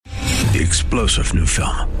The explosive new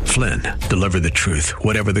film, Flynn, deliver the truth,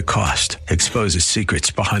 whatever the cost, exposes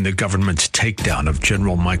secrets behind the government's takedown of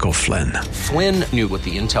General Michael Flynn. Flynn knew what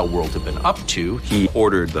the intel world had been up to. He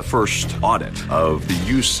ordered the first audit of the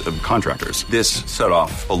use of contractors. This set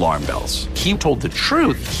off alarm bells. He told the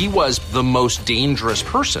truth. He was the most dangerous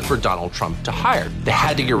person for Donald Trump to hire. They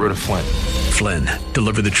had to get rid of Flynn. Flynn,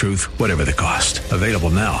 deliver the truth, whatever the cost. Available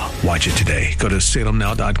now. Watch it today. Go to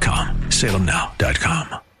salemnow.com.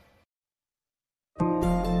 salemnow.com.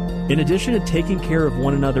 In addition to taking care of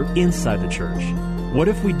one another inside the church, what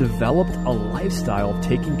if we developed a lifestyle of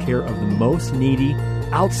taking care of the most needy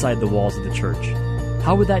outside the walls of the church?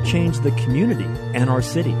 How would that change the community and our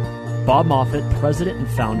city? Bob Moffett, president and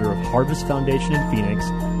founder of Harvest Foundation in Phoenix,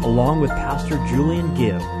 along with Pastor Julian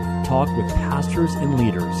Gibb, talk with pastors and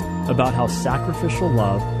leaders about how sacrificial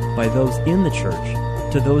love by those in the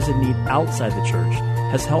church to those in need outside the church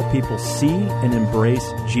has helped people see and embrace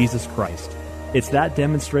Jesus Christ. It's that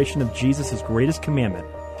demonstration of Jesus' greatest commandment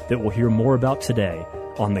that we'll hear more about today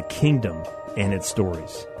on The Kingdom and Its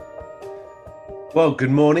Stories. Well,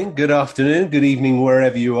 good morning, good afternoon, good evening,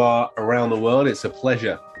 wherever you are around the world. It's a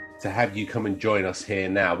pleasure to have you come and join us here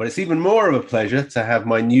now. But it's even more of a pleasure to have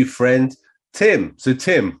my new friend, Tim. So,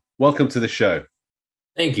 Tim, welcome to the show.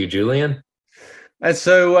 Thank you, Julian. And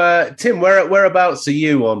so, Tim, whereabouts are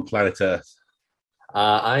you on planet Earth?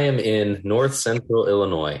 I am in north central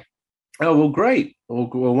Illinois. Oh, well, great. Well,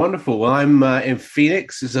 wonderful. Well, I'm in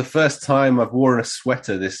Phoenix. It's the first time I've worn a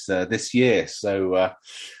sweater this year. So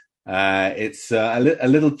it's a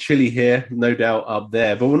little chilly here, no doubt, up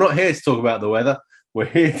there. But we're not here to talk about the weather. We're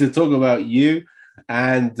here to talk about you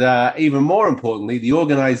and even more importantly, the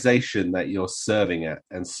organization that you're serving at.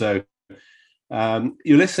 And so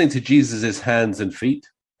you're listening to Jesus' Hands and Feet,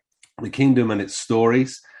 the kingdom and its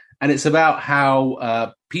stories. And it's about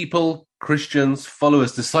how people, Christians,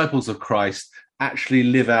 followers, disciples of Christ actually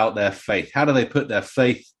live out their faith. How do they put their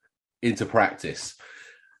faith into practice?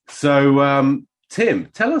 So, Tim,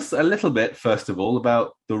 tell us a little bit, first of all,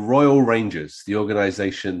 about the Royal Rangers, the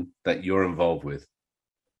organization that you're involved with.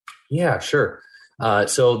 Yeah, sure.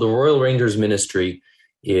 So the Royal Rangers ministry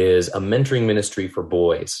is a mentoring ministry for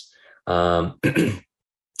boys.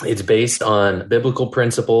 It's based on biblical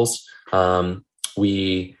principles.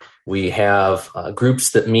 We have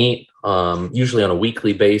groups that meet usually on a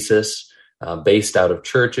weekly basis, based out of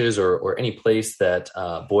churches or any place that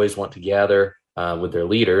boys want to gather with their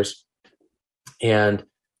leaders. And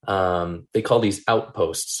they call these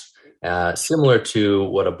outposts, similar to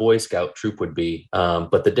what a Boy Scout troop would be.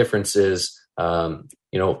 But the difference is, Royal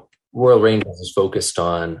Rangers is focused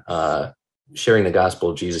on sharing the gospel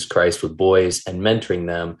of Jesus Christ with boys and mentoring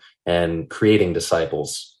them and creating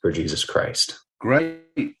disciples for Jesus Christ. Great.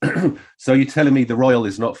 So you're telling me the Royal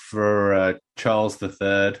is not for Charles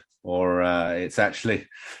III or it's actually,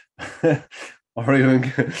 or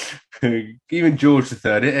even George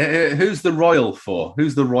III. Who's the Royal for?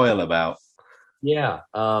 Who's the Royal about? Yeah,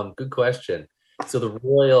 good question. So the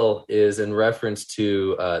Royal is in reference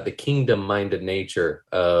to the kingdom-minded nature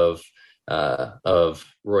of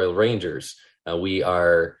Royal Rangers. We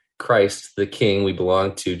are Christ the King. We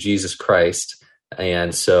belong to Jesus Christ.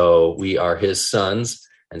 And so we are his sons,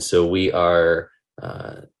 and so we are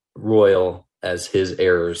royal as his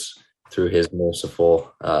heirs through his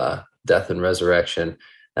merciful death and resurrection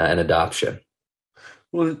and adoption.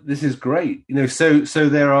 Well, this is great. So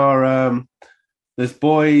there are there's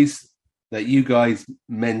boys that you guys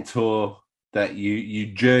mentor, that you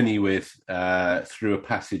journey with through a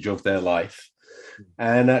passage of their life.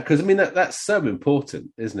 And because that's so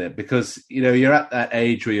important, isn't it? Because you're at that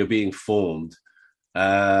age where you're being formed.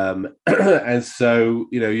 And so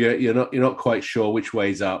you're not quite sure which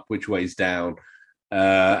way's up, which way's down,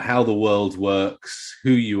 how the world works,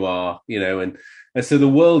 who you are, and so the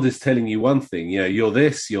world is telling you one thing, you're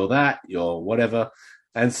this, you're that, you're whatever,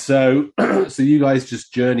 and so so you guys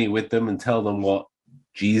just journey with them and tell them what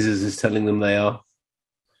Jesus is telling them they are.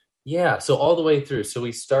 Yeah, so all the way through. So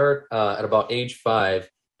we start at about age 5,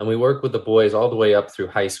 and we work with the boys all the way up through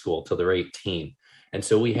high school till they're 18. And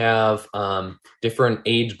so we have different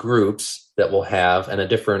age groups that we'll have, and a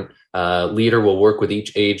different leader will work with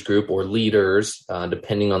each age group, or leaders,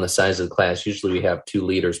 depending on the size of the class. Usually we have 2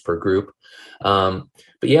 leaders per group. But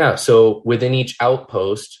yeah, so within each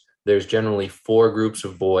outpost, there's generally 4 groups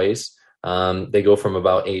of boys. They go from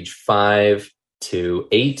about age 5 to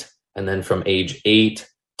 8, and then from age 8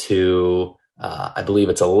 to, I believe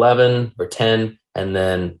it's 11 or 10, and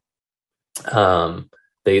then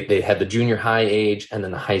They had the junior high age and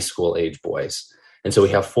then the high school age boys. And so we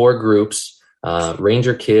have 4 groups,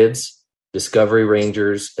 Ranger Kids, Discovery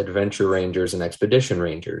Rangers, Adventure Rangers, and Expedition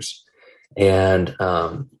Rangers. And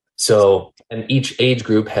and each age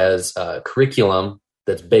group has a curriculum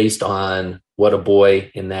that's based on what a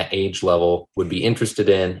boy in that age level would be interested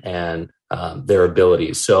in and their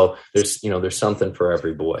abilities. So there's something for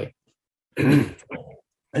every boy.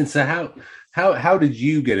 And so how did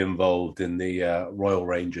you get involved in the Royal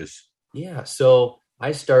Rangers? Yeah, so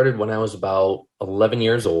I started when I was about 11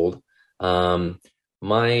 years old.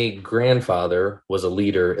 My grandfather was a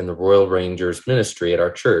leader in the Royal Rangers ministry at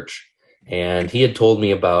our church, and he had told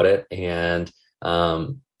me about it. And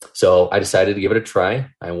so I decided to give it a try.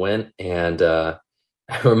 I went, and I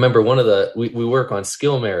remember we work on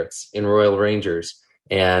skill merits in Royal Rangers.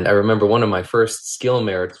 And I remember one of my first skill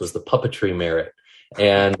merits was the puppetry merit.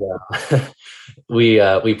 And we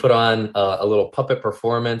put on a little puppet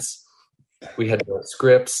performance. We had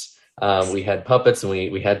scripts, we had puppets, and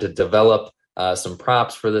we had to develop some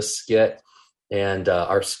props for this skit. And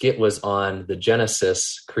our skit was on the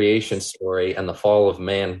Genesis creation story and the fall of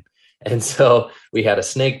man. And so we had a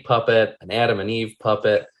snake puppet, an Adam and Eve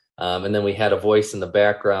puppet, and then we had a voice in the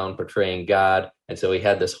background portraying God. And so we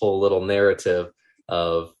had this whole little narrative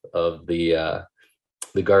of the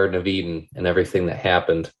Garden of Eden and everything that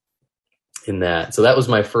happened in that. So that was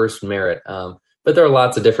my first merit. But there are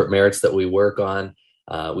lots of different merits that we work on.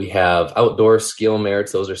 We have outdoor skill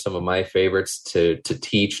merits. Those are some of my favorites to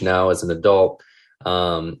teach now as an adult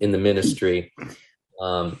in the ministry.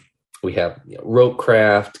 We have rope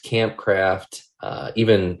craft, camp craft,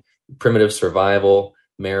 even primitive survival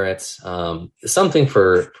merits. Something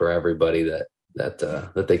for everybody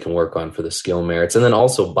that they can work on for the skill merits. And then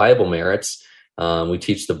also Bible merits. We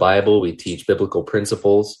teach the Bible. We teach biblical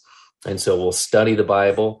principles. And so we'll study the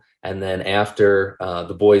Bible. And then after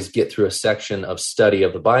the boys get through a section of study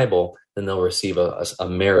of the Bible, then they'll receive a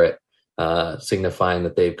merit signifying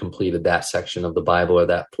that they've completed that section of the Bible or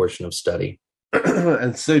that portion of study.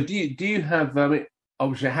 And so do you have,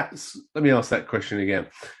 obviously, let me ask that question again.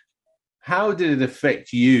 How did it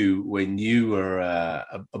affect you when you were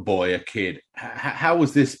a boy, a kid? How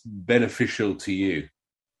was this beneficial to you?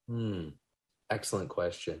 Excellent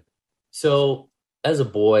question. So as a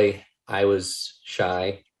boy, I was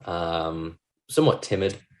shy, somewhat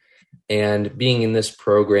timid, and being in this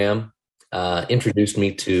program introduced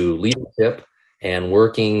me to leadership and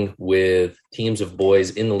working with teams of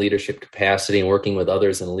boys in the leadership capacity and working with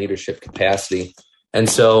others in the leadership capacity. And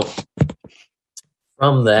so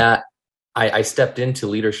from that, I stepped into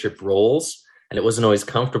leadership roles, and it wasn't always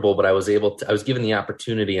comfortable, but I was given the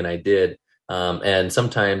opportunity, and I did, and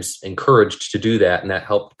sometimes encouraged to do that. And that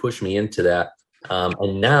helped push me into that.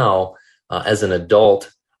 And now, as an adult,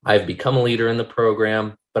 I've become a leader in the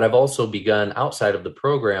program, but I've also begun outside of the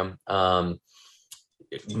program.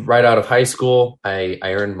 Right out of high school, I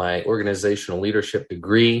earned my organizational leadership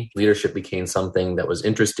degree. Leadership became something that was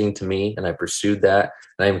interesting to me, and I pursued that.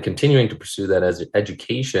 And I'm continuing to pursue that as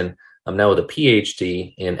education. I'm now with a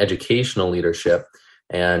PhD in educational leadership.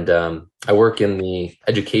 And I work in the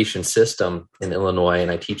education system in Illinois, and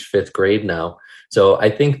I teach fifth grade now. So I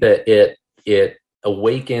think that it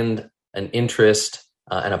awakened an interest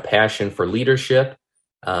and a passion for leadership,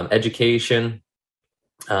 education,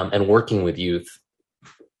 and working with youth.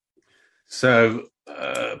 So,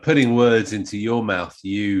 putting words into your mouth,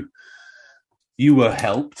 you were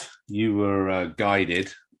helped, you were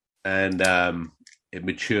guided, and it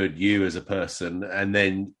matured you as a person. And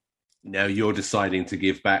then now you're deciding to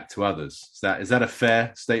give back to others. Is that a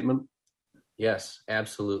fair statement? Yes,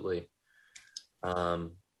 absolutely.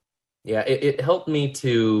 Yeah, it helped me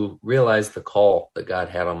to realize the call that God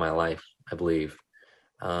had on my life, I believe,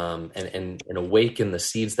 and awaken the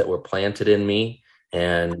seeds that were planted in me,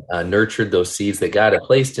 and nurtured those seeds that God had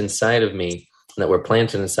placed inside of me, that were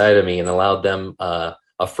planted inside of me, and allowed them a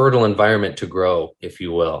fertile environment to grow, if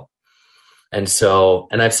you will. And so,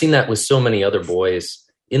 and I've seen that with so many other boys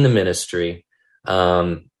in the ministry.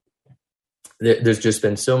 There's just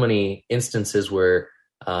been so many instances where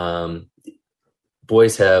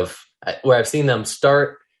boys where I've seen them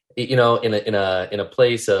start, in a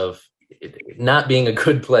place of not being a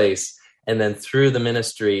good place, and then through the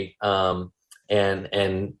ministry,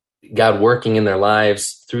 and God working in their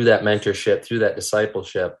lives through that mentorship, through that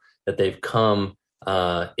discipleship, that they've come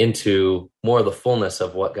into more of the fullness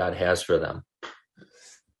of what God has for them.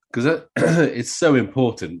 Because it's so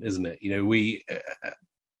important, isn't it? We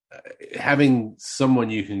having someone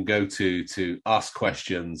you can go to ask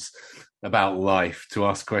questions about life, to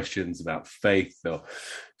ask questions about faith, or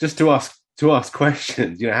just to ask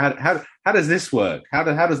questions. How does this work? How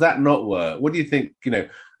does that not work? What do you think?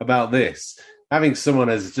 About this. Having someone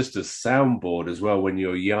as just a soundboard as well when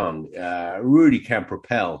you're young really can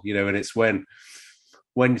propel. And it's when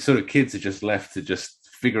when sort of kids are just left to just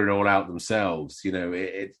figure it all out themselves,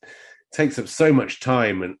 it takes up so much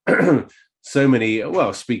time and so many,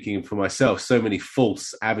 well, speaking for myself, so many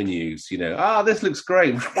false avenues, this looks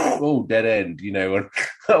great. Oh, dead end, and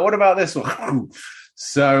what about this one?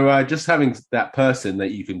 So just having that person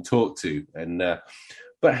that you can talk to. And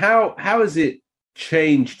but how has it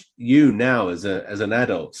changed you now as an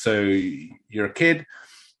adult? So you're a kid,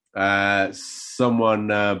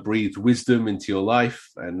 someone breathed wisdom into your life,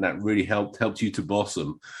 and that really helped you to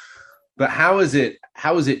blossom. But how is it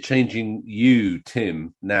changing you,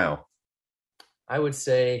 Tim, now? I would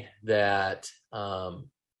say that on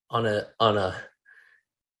a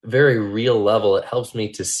very real level, it helps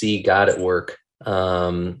me to see God at work. As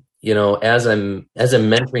I'm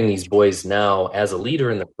mentoring these boys now, as a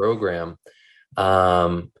leader in the program,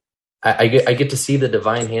 I get to see the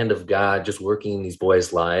divine hand of God just working in these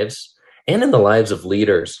boys' lives and in the lives of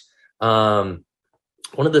leaders. One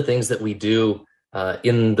of the things that we do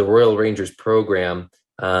in the Royal Rangers program,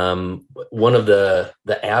 one of the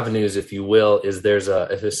avenues, if you will, is there's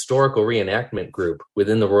a historical reenactment group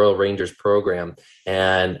within the Royal Rangers program.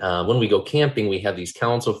 And when we go camping, we have these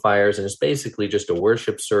council fires, and it's basically just a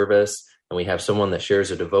worship service. And we have someone that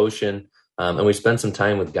shares a devotion, and we spend some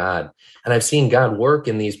time with God. And I've seen God work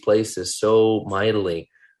in these places so mightily,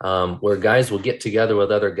 where guys will get together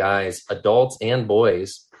with other guys, adults and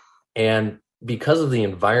boys. And because of the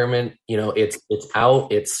environment, it's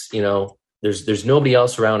out, there's nobody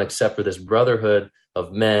else around except for this brotherhood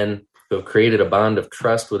of men who have created a bond of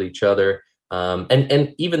trust with each other.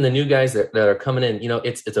 And even the new guys that are coming in,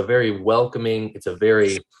 it's a very welcoming, it's a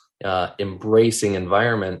very embracing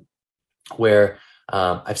environment where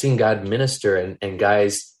I've seen God minister and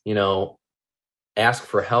guys, ask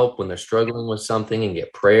for help when they're struggling with something and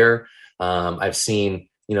get prayer. I've seen,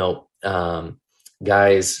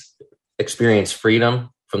 guys experience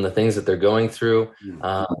freedom from the things that they're going through.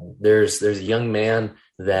 There's a young man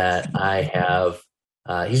that I have,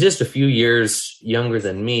 he's just a few years younger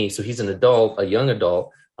than me. So he's a young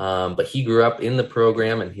adult, but he grew up in the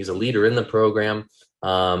program and he's a leader in the program.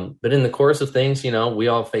 But in the course of things, we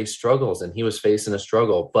all face struggles, and he was facing a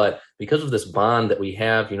struggle. But because of this bond that we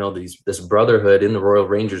have, this brotherhood in the Royal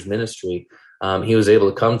Rangers ministry, he was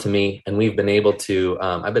able to come to me, and I've been able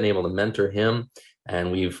to mentor him,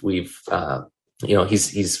 and we've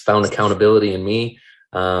he's found accountability in me.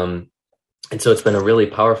 And so it's been a really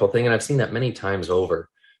powerful thing. And I've seen that many times over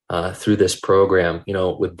through this program,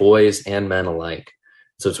 with boys and men alike.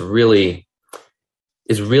 So it's really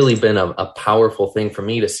been a powerful thing for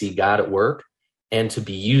me to see God at work and to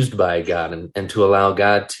be used by God and to allow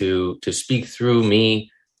God to speak through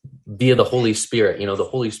me via the Holy Spirit, the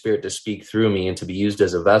Holy Spirit to speak through me and to be used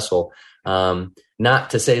as a vessel.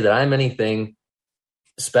 Not to say that I'm anything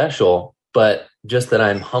special, but just that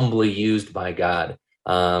I'm humbly used by God.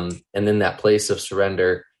 And in that place of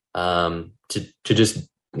surrender, to just,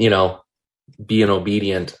 be an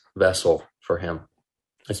obedient vessel for him.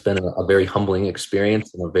 It's been a very humbling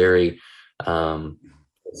experience and a very,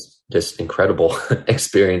 just incredible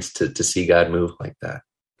experience to see God move like that.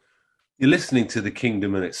 You're listening to The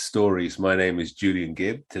Kingdom and Its Stories. My name is Julian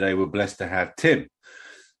Gibb. Today we're blessed to have Tim.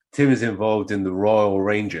 Tim is involved in the Royal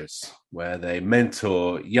Rangers, where they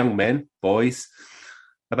mentor young men, boys,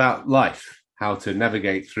 about life, how to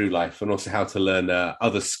navigate through life, and also how to learn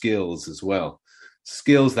other skills as well.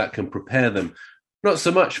 Skills that can prepare them, not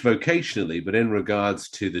so much vocationally, but in regards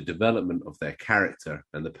to the development of their character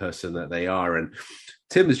and the person that they are. And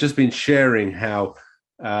Tim has just been sharing how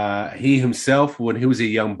he himself, when he was a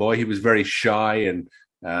young boy, he was very shy and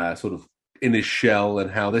sort of in his shell, and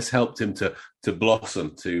how this helped him to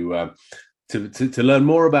blossom, to learn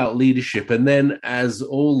more about leadership. And then, as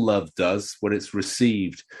all love does, when it's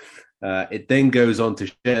received, it then goes on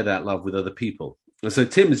to share that love with other people. And so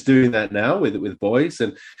Tim is doing that now with boys.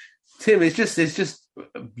 And Tim, it's just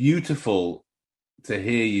beautiful to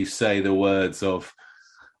hear you say the words of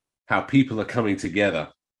how people are coming together,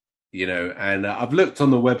 and I've looked on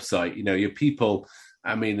the website, your people,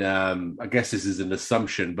 I guess this is an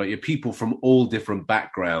assumption, but you're people from all different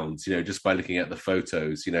backgrounds, just by looking at the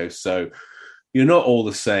photos, so you're not all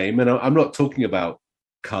the same. And I'm not talking about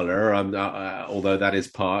color, although that is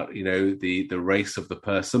part, the race of the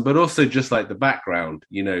person, but also just like the background,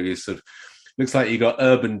 you sort of looks like you got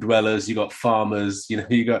urban dwellers, you got farmers,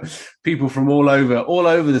 you got people from all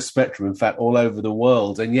over the spectrum, in fact, all over the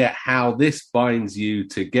world. And yet how this binds you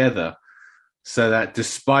together so that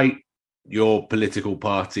despite your political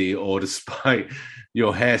party or despite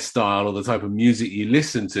your hairstyle or the type of music you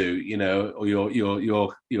listen to, or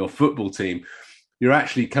your football team, you're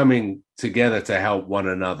actually coming together to help one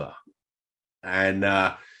another. And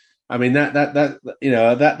I mean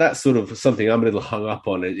that's sort of something I'm a little hung up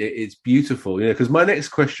on. It's beautiful, because my next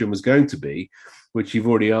question was going to be, which you've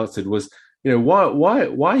already answered, was why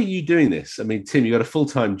are you doing this? I mean, Tim, you got a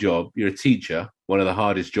full-time job. You're a teacher, one of the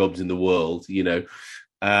hardest jobs in the world.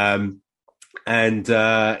 And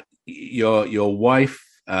your wife,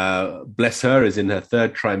 bless her, is in her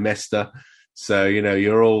third trimester. So,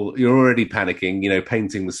 you're already panicking,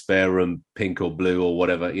 painting the spare room pink or blue or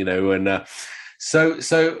whatever, and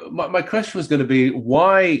so my question was going to be,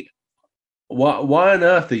 why on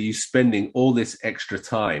earth are you spending all this extra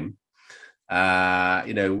time,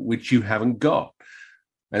 which you haven't got?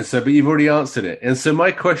 And so, but you've already answered it. And so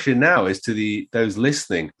my question now is to those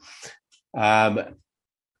listening, what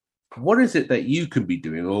is it that you can be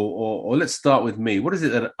doing? Or let's start with me. What is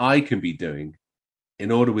it that I can be doing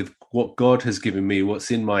in order with what God has given me, what's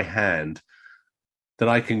in my hand, that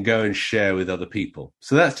I can go and share with other people?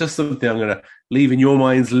 So that's just something I'm going to leave in your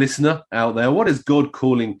minds, listener out there. What is God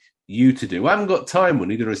calling you to do? I haven't got time. Well,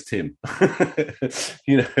 neither has Tim. I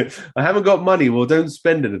haven't got money. Well, don't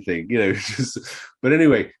spend anything, but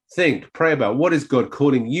anyway, pray about what is God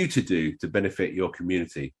calling you to do to benefit your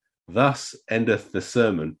community. Thus endeth the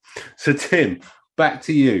sermon. So Tim, back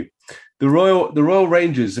to you. The Royal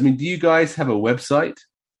Rangers, I mean, do you guys have a website?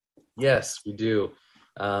 Yes, we do.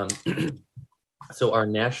 So our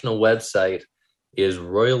national website is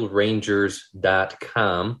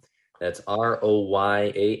royalrangers.com. That's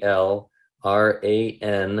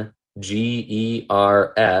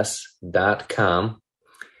RoyalRangers.com.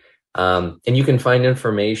 And you can find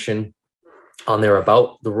information on there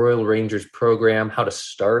about the Royal Rangers program, how to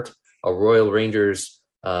start a Royal Rangers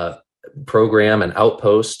program and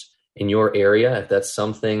outpost in your area. If that's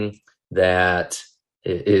something that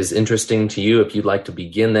is interesting to you, if you'd like to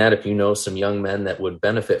begin that, if you know some young men that would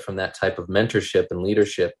benefit from that type of mentorship and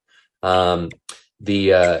leadership, you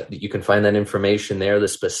can find that information there. The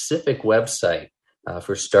specific website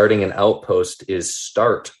for starting an outpost is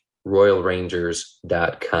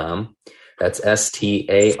startroyalrangers.com. That's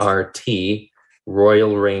START,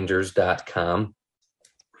 royalrangers.com.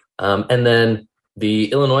 And then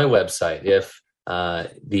the Illinois website,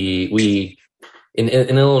 in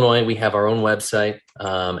Illinois, we have our own website,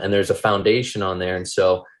 and there's a foundation on there. And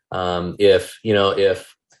so if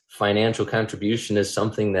financial contribution is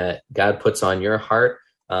something that God puts on your heart,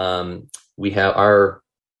 we have our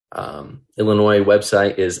Illinois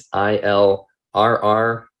website is ilrr.org.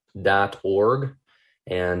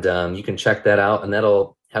 And you can check that out, and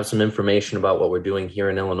that'll have some information about what we're doing here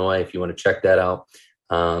in Illinois if you want to check that out.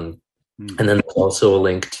 And then there's also a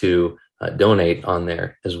link to donate on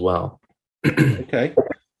there as well. Okay,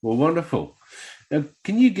 well, wonderful. Now,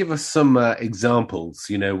 can you give us some examples?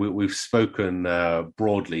 We've spoken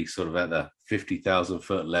broadly, sort of at the 50,000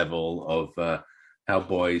 foot level, of how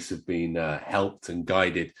boys have been helped and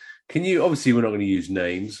guided. Can you, obviously we're not going to use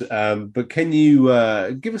names, but can you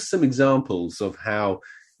give us some examples of how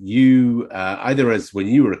you, either as when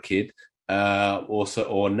you were a kid,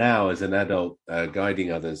 or now as an adult,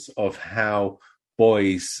 guiding others, of how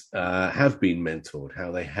boys have been mentored,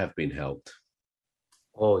 how they have been helped?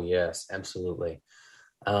 Oh, yes, absolutely.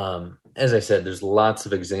 As I said, there's lots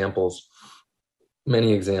of examples,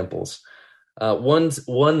 many examples. One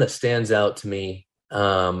that stands out to me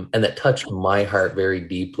and that touched my heart very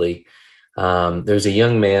deeply. There's a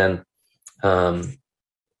young man.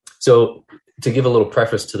 So to give a little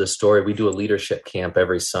preface to the story, we do a leadership camp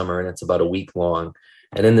every summer, and it's about a week long.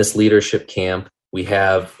 And in this leadership camp, we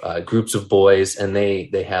have groups of boys, and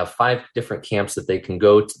they have 5 different camps that they can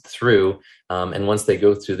go through. And once they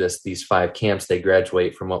go through these 5 camps, they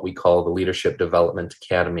graduate from what we call the Leadership Development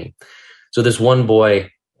Academy. So this one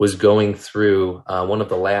boy was going through one of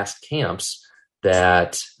the last camps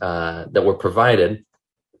that were provided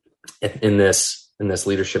in this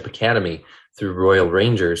Leadership Academy through Royal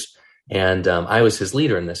Rangers. And I was his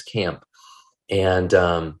leader in this camp. And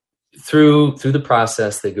through the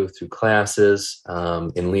process, they go through classes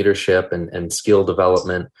in leadership and skill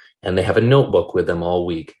development, and they have a notebook with them all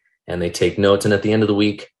week, and they take notes. And at the end of the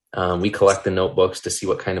week, we collect the notebooks to see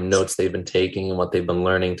what kind of notes they've been taking and what they've been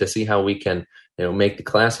learning, to see how we can make the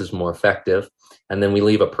classes more effective. And then we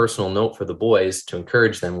leave a personal note for the boys to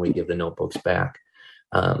encourage them when we give the notebooks back.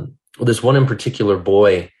 This one in particular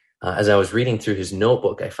boy, as I was reading through his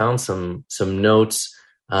notebook, I found some notes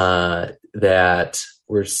that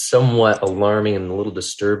were somewhat alarming and a little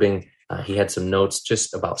disturbing. He had some notes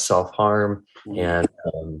just about self-harm and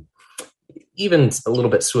even a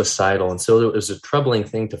little bit suicidal. And so it was a troubling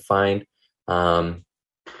thing to find. So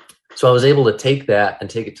I was able to take that and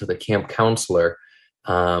take it to the camp counselor.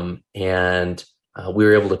 And we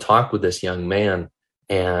were able to talk with this young man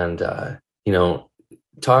and,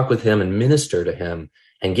 talk with him and minister to him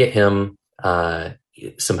and get him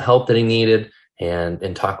some help that he needed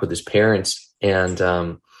and talk with his parents. And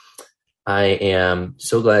I am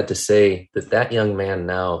so glad to say that young man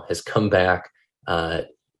now has come back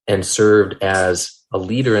and served as a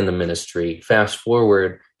leader in the ministry. Fast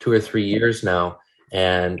forward 2 or 3 years now,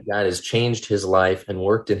 and God has changed his life and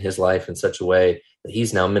worked in his life in such a way that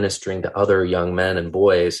he's now ministering to other young men and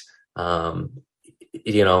boys, to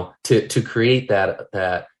create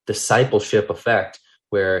that discipleship effect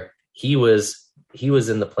where he was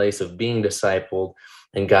in the place of being discipled,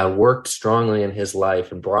 and God worked strongly in his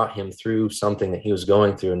life and brought him through something that he was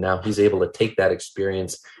going through. And now he's able to take that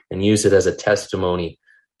experience and use it as a testimony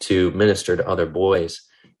to minister to other boys.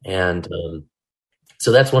 And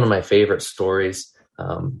so that's one of my favorite stories.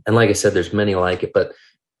 And like I said, there's many like it, but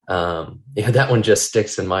that one just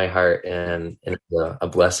sticks in my heart and it's a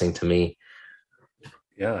blessing to me.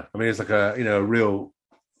 Yeah. I mean, it's like a real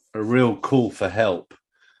call for help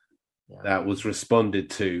that was responded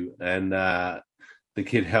to, and the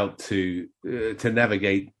kid helped to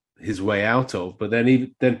navigate his way out of. But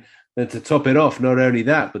then then to top it off, not only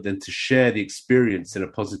that, but then to share the experience in a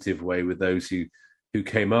positive way with those who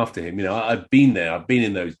came after him. I've been there. I've been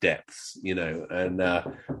in those depths. And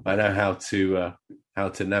I know how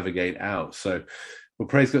to navigate out. So, well,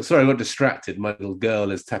 praise God. Sorry, I got distracted. My little girl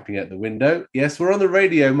is tapping at the window. Yes, we're on the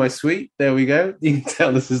radio, my sweet. There we go. You can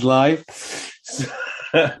tell this is live. So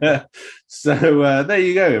there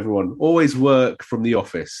you go, everyone. Always work from the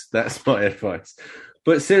office. That's my advice.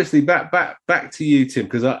 But seriously, back to you, Tim,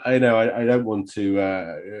 because I know I don't want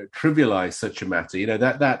to trivialize such a matter.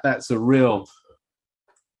 That's a real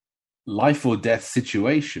life or death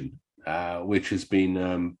situation, which has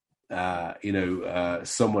been,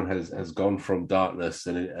 someone has gone from darkness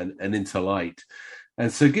and into light.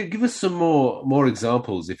 And so give us some more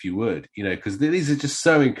examples, if you would, because these are just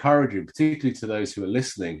so encouraging, particularly to those who are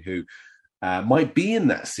listening who might be in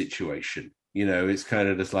that situation. It's kind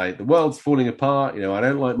of just like the world's falling apart. I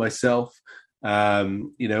don't like myself,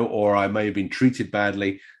 or I may have been treated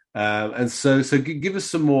badly. And so give us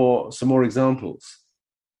some more examples.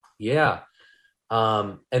 Yeah.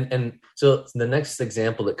 And so the next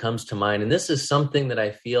example that comes to mind, and this is something that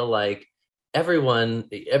I feel like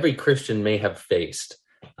every Christian may have faced.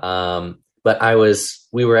 But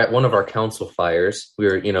we were at one of our council fires. We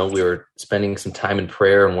were spending some time in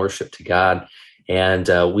prayer and worship to God. And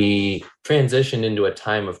we transitioned into a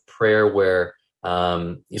time of prayer where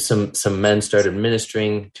some men started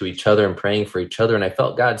ministering to each other and praying for each other. And I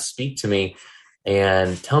felt God speak to me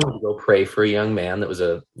and tell me to go pray for a young man that was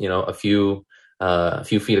a few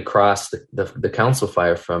feet across the council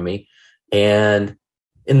fire from me. And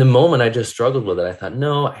in the moment, I just struggled with it. I thought,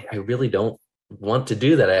 no, I really don't want to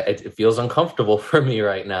do that. It feels uncomfortable for me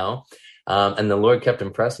right now. And the Lord kept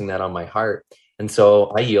impressing that on my heart. And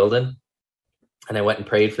so I yielded and I went and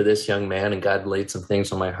prayed for this young man, and God laid some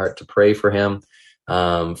things on my heart to pray for him,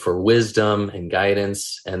 for wisdom and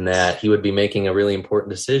guidance, and that he would be making a really important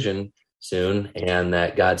decision soon, and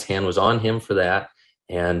that God's hand was on him for that,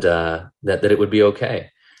 and that it would be okay.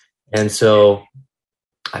 And so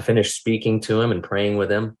I finished speaking to him and praying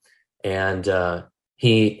with him, and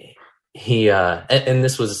he and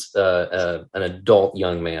this was an adult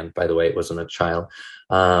young man, by the way. It wasn't a child.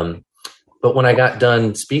 But when I got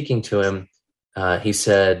done speaking to him, he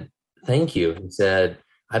said, "Thank you." He said,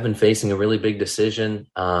 "I've been facing a really big decision,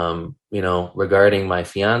 regarding my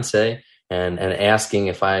fiance, and asking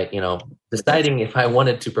if deciding if I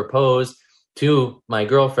wanted to propose to my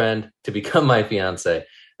girlfriend to become my fiance,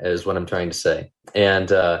 is what I'm trying to say." And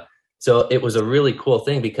so it was a really cool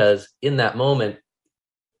thing, because in that moment,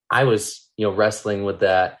 I was, wrestling with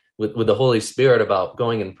that, with the Holy Spirit, about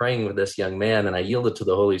going and praying with this young man, and I yielded to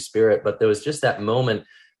the Holy Spirit. But there was just that moment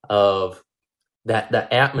of that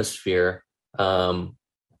atmosphere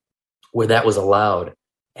where that was allowed.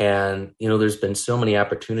 And, there's been so many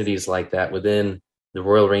opportunities like that within the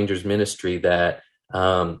Royal Rangers ministry, that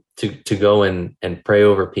to go and pray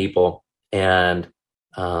over people. And,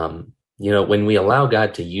 when we allow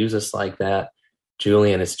God to use us like that,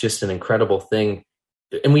 Julian, it's just an incredible thing.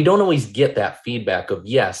 And we don't always get that feedback of,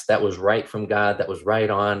 yes, that was right from God. That was right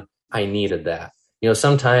on. I needed that.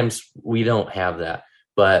 Sometimes we don't have that.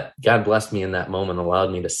 But God blessed me in that moment,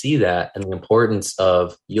 allowed me to see that, and the importance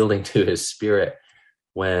of yielding to his Spirit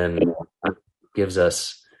when God gives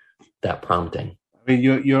us that prompting. I mean,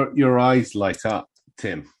 your eyes light up,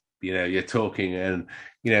 Tim. You're talking, and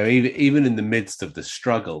even in the midst of the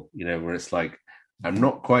struggle, where it's like, I'm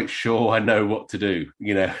not quite sure I know what to do.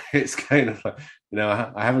 It's kind of like,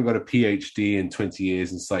 I haven't got a PhD in 20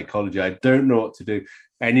 years in psychology. I don't know what to do.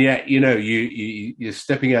 And yet, you're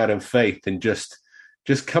stepping out in faith and just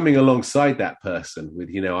coming alongside that person with,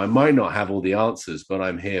 I might not have all the answers, but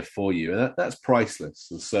I'm here for you. And that's priceless.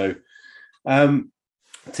 And so,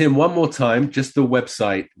 Tim, one more time, just the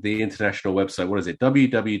website, the international website. What is it?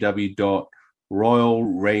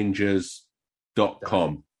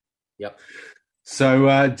 www.royalrangers.com. Yep. So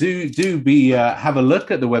have a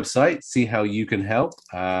look at the website, see how you can help,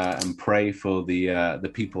 and pray for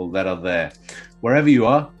the people that are there. Wherever you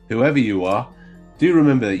are, whoever you are, do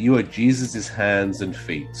remember that you are Jesus' hands and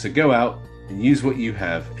feet. So go out and use what you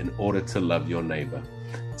have in order to love your neighbor.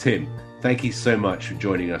 Tim, thank you so much for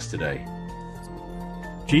joining us today.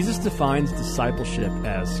 Jesus defines discipleship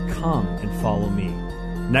as come and follow me.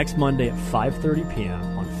 Next Monday at 5:30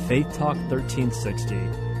 p.m. on Faith Talk 1360,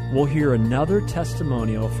 we'll hear another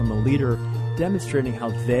testimonial from a leader demonstrating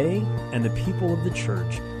how they and the people of the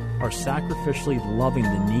church are sacrificially loving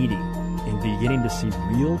the needy and beginning to see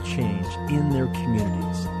real change in their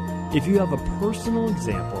communities. If you have a personal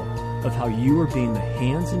example of how you are being the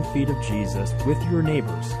hands and feet of Jesus with your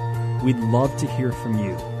neighbors, we'd love to hear from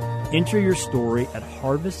you. Enter your story at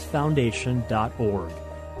harvestfoundation.org.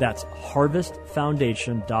 That's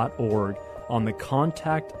harvestfoundation.org on the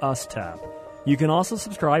Contact Us tab. You can also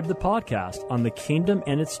subscribe to the podcast on The Kingdom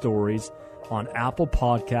and Its Stories on Apple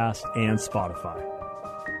Podcasts and Spotify.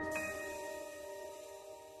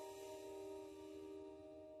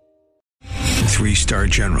 Three-star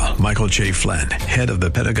General Michael J. Flynn, head of the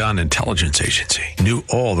Pentagon Intelligence Agency, knew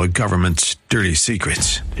all the government's dirty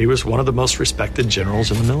secrets. He was one of the most respected generals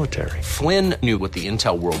in the military. Flynn knew what the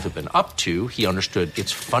intel world had been up to. He understood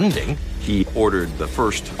its funding. He ordered the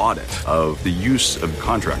first audit of the use of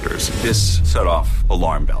contractors. This set off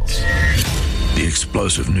alarm bells. The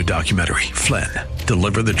explosive new documentary, Flynn,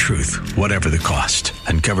 Deliver the Truth, Whatever the Cost,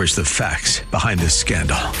 uncovers the facts behind this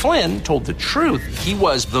scandal. Flynn told the truth. He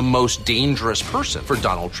was the most dangerous person for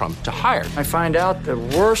Donald Trump to hire. I find out the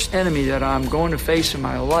worst enemy that I'm going to face in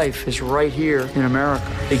my life is right here in America.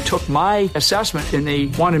 They took my assessment and they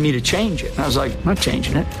wanted me to change it. And I was like, I'm not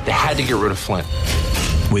changing it. They had to get rid of Flynn.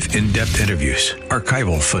 With in-depth interviews,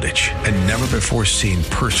 archival footage, and never-before-seen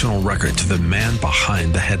personal records of the man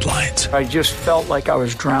behind the headlines. I just felt like I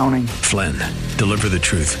was drowning. Flynn, Deliver the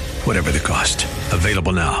Truth, Whatever the Cost.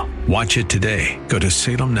 Available now. Watch it today. Go to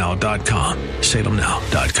salemnow.com.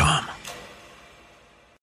 salemnow.com.